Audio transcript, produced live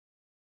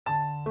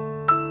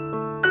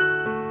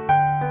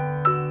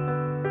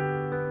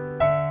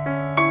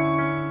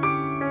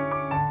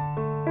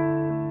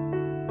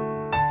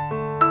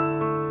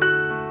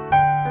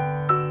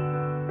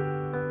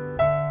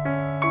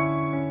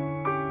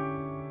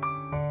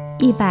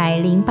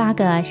108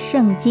个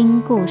圣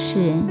经故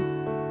事。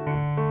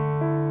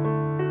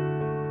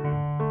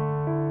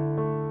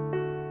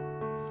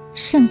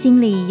圣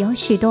经里有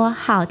许多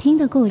好听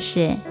的故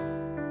事，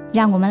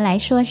让我们来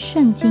说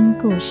圣经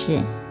故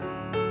事。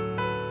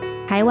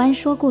台湾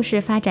说故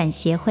事发展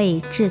协会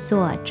制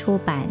作出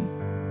版。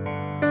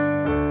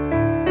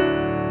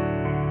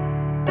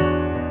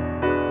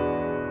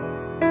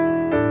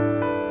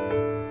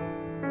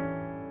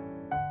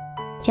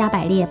加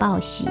百列报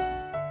喜。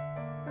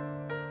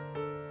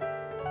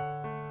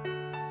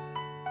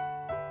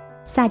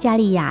撒迦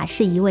利亚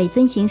是一位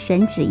遵行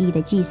神旨意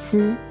的祭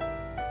司，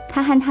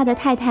他和他的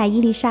太太伊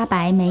丽莎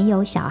白没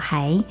有小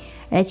孩，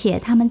而且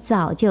他们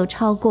早就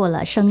超过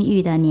了生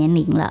育的年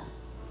龄了。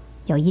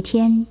有一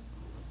天，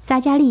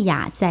撒迦利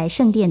亚在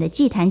圣殿的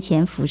祭坛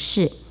前服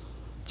侍，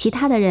其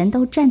他的人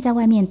都站在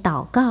外面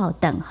祷告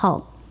等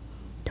候。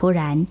突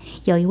然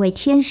有一位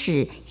天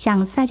使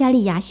向撒迦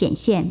利亚显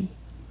现，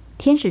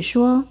天使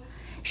说：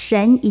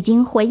神已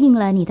经回应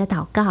了你的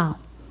祷告，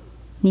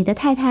你的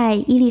太太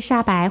伊丽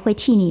莎白会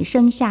替你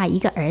生下一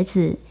个儿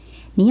子，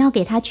你要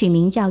给他取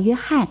名叫约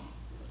翰。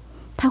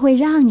他会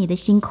让你的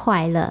心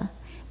快乐，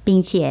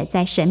并且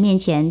在神面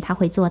前他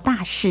会做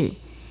大事，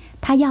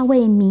他要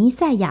为弥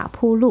赛亚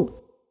铺路。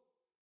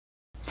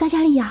撒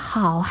迦利亚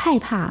好害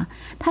怕，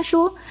他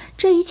说：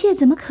这一切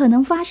怎么可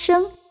能发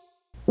生？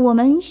我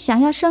们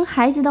想要生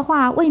孩子的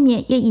话，未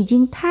免也已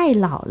经太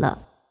老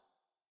了。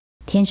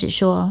天使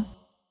说：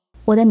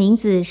我的名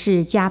字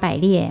是加百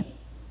列，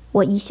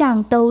我一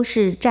向都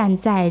是站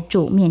在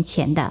主面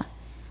前的。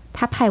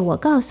他派我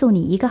告诉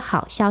你一个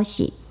好消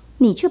息，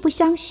你却不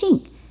相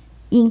信，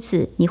因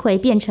此你会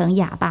变成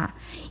哑巴，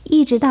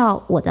一直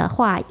到我的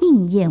话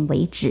应验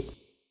为止。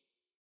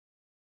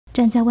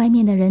站在外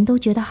面的人都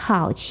觉得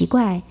好奇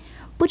怪，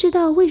不知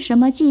道为什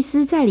么祭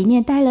司在里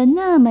面待了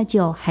那么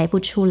久还不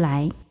出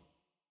来。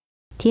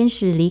天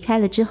使离开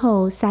了之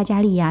后，撒迦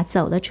利亚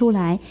走了出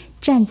来，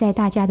站在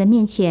大家的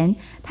面前。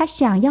他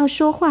想要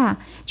说话，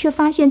却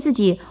发现自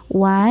己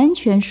完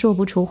全说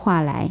不出话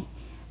来。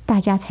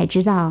大家才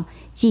知道，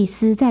祭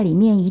司在里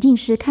面一定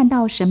是看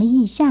到什么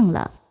异象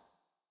了。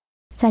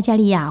撒迦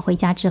利亚回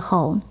家之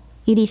后，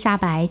伊丽莎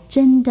白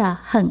真的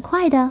很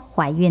快的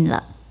怀孕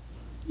了。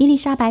伊丽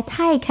莎白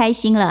太开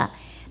心了，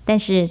但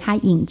是她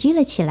隐居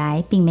了起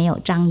来，并没有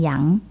张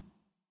扬。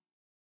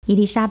伊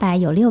丽莎白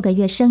有6个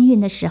月生孕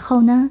的时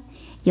候呢，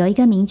有一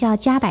个名叫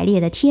加百列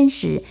的天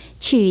使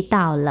去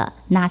到了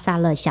拿撒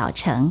勒小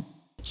城，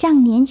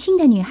向年轻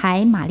的女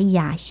孩玛利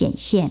亚显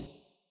现。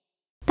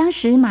当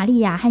时玛利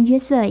亚和约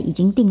瑟已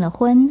经订了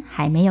婚，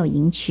还没有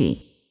迎娶，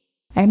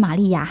而玛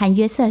利亚和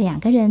约瑟2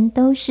个人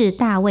都是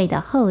大卫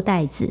的后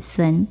代子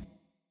孙。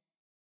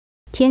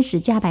天使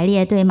加百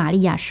列对玛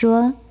利亚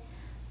说：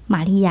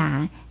玛利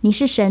亚，你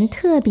是神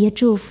特别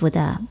祝福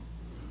的。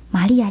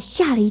玛利亚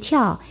吓了一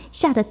跳，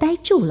吓得呆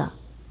住了。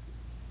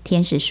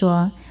天使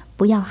说：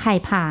不要害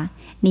怕，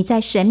你在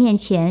神面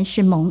前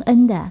是蒙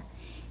恩的，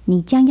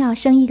你将要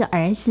生一个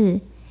儿子，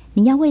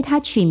你要为他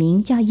取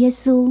名叫耶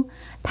稣。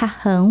他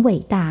很伟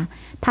大，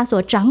他所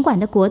掌管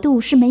的国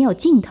度是没有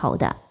尽头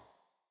的。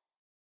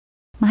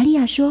玛利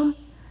亚说：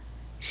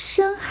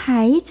生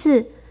孩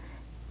子？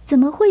怎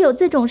么会有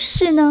这种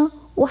事呢？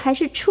我还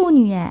是处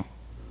女耶。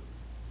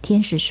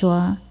天使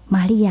说：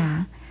玛利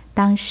亚，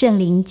当圣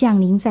灵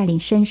降临在你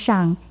身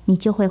上，你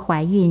就会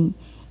怀孕，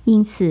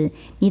因此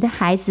你的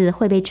孩子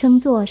会被称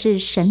作是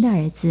神的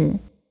儿子。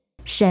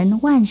神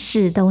万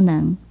事都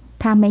能，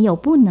他没有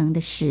不能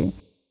的事。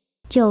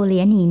就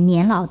连你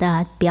年老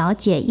的表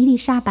姐伊丽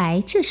莎白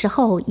这时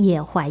候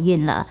也怀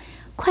孕了，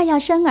快要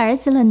生儿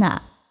子了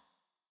呢。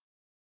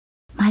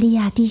玛利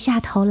亚低下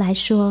头来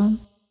说：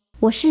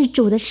我是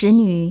主的使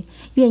女，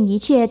愿一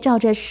切照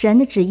着神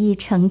的旨意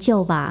成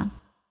就吧。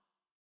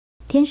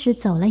天使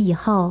走了以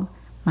后，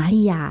玛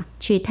利亚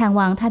去探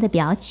望她的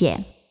表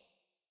姐。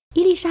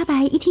伊丽莎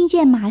白一听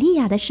见玛利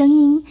亚的声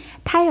音，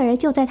胎儿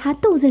就在她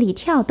肚子里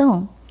跳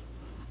动。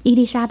伊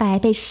丽莎白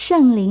被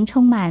圣灵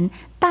充满，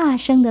大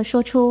声地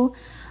说出：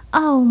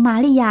哦，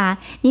玛利亚，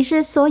你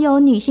是所有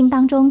女性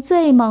当中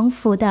最蒙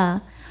福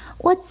的，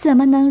我怎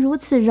么能如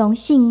此荣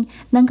幸，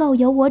能够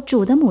有我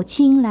主的母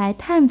亲来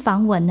探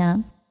访我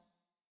呢？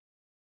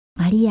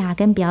玛利亚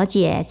跟表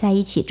姐在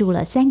一起住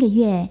了3个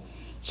月，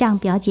向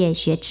表姐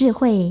学智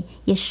慧，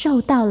也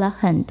受到了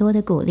很多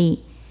的鼓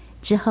励。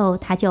之后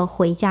她就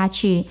回家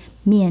去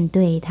面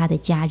对她的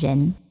家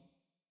人。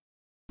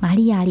玛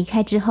利亚离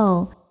开之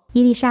后，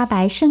伊丽莎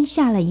白生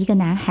下了一个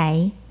男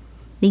孩。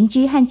邻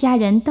居和家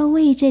人都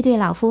为这对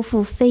老夫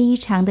妇非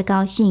常的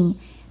高兴。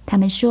他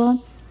们说：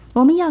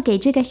我们要给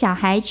这个小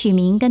孩取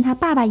名跟他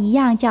爸爸一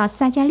样，叫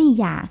撒迦利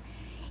亚。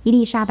伊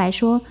丽莎白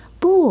说：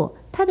不，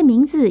他的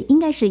名字应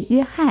该是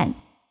约翰。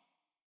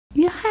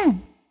约翰？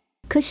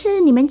可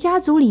是你们家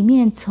族里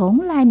面从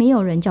来没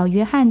有人叫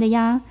约翰的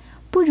呀，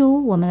不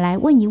如我们来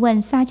问一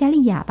问撒迦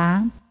利亚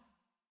吧。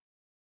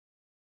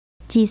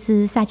祭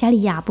司撒迦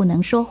利亚不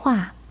能说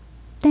话，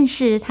但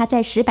是他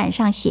在石板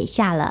上写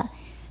下了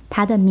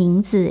他的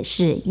名字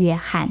是约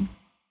翰。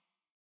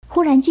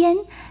忽然间，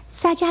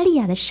撒迦利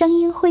亚的声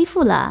音恢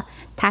复了，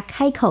他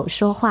开口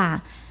说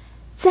话，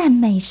赞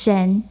美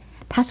神。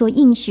他所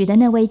应许的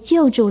那位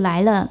救主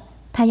来了，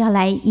他要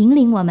来引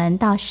领我们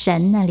到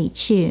神那里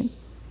去。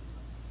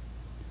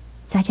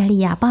撒迦利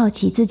亚抱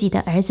起自己的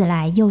儿子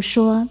来，又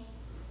说：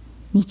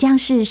你将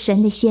是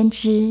神的先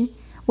知，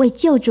为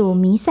救主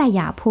弥赛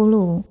亚铺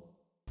路。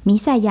弥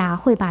赛亚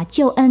会把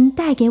救恩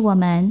带给我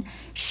们，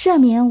赦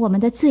免我们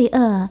的罪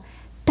恶，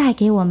带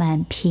给我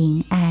们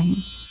平安。